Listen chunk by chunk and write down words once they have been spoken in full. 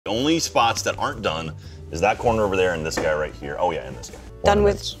only spots that aren't done is that corner over there and this guy right here. Oh yeah, and this guy. Done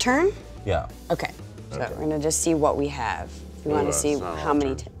with turn? Yeah. Okay. So we're gonna just see what we have. We want to see how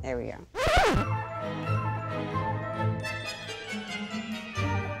many. There we go.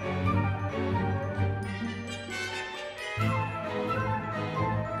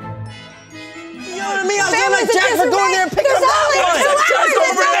 You know what I mean? I was gonna let Jack for going there and picking up.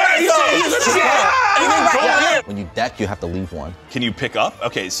 When you deck, you have to leave one. Can you pick up?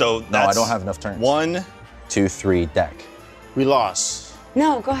 Okay, so that's No, I don't have enough turns. 1, 2, 3, deck. We lost.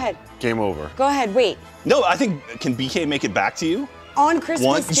 No, go ahead. Game over. Go ahead. Wait. No, I think, can BK make it back to you? On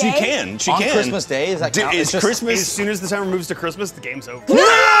Christmas Day? She can. She On can. Christmas Day, is that count? Is Christmas? As soon as the timer moves to Christmas, the game's over.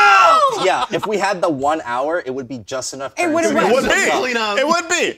 No! Yeah, if we had the 1 hour, it would be just enough. It would have It would be. Clean up. It would be.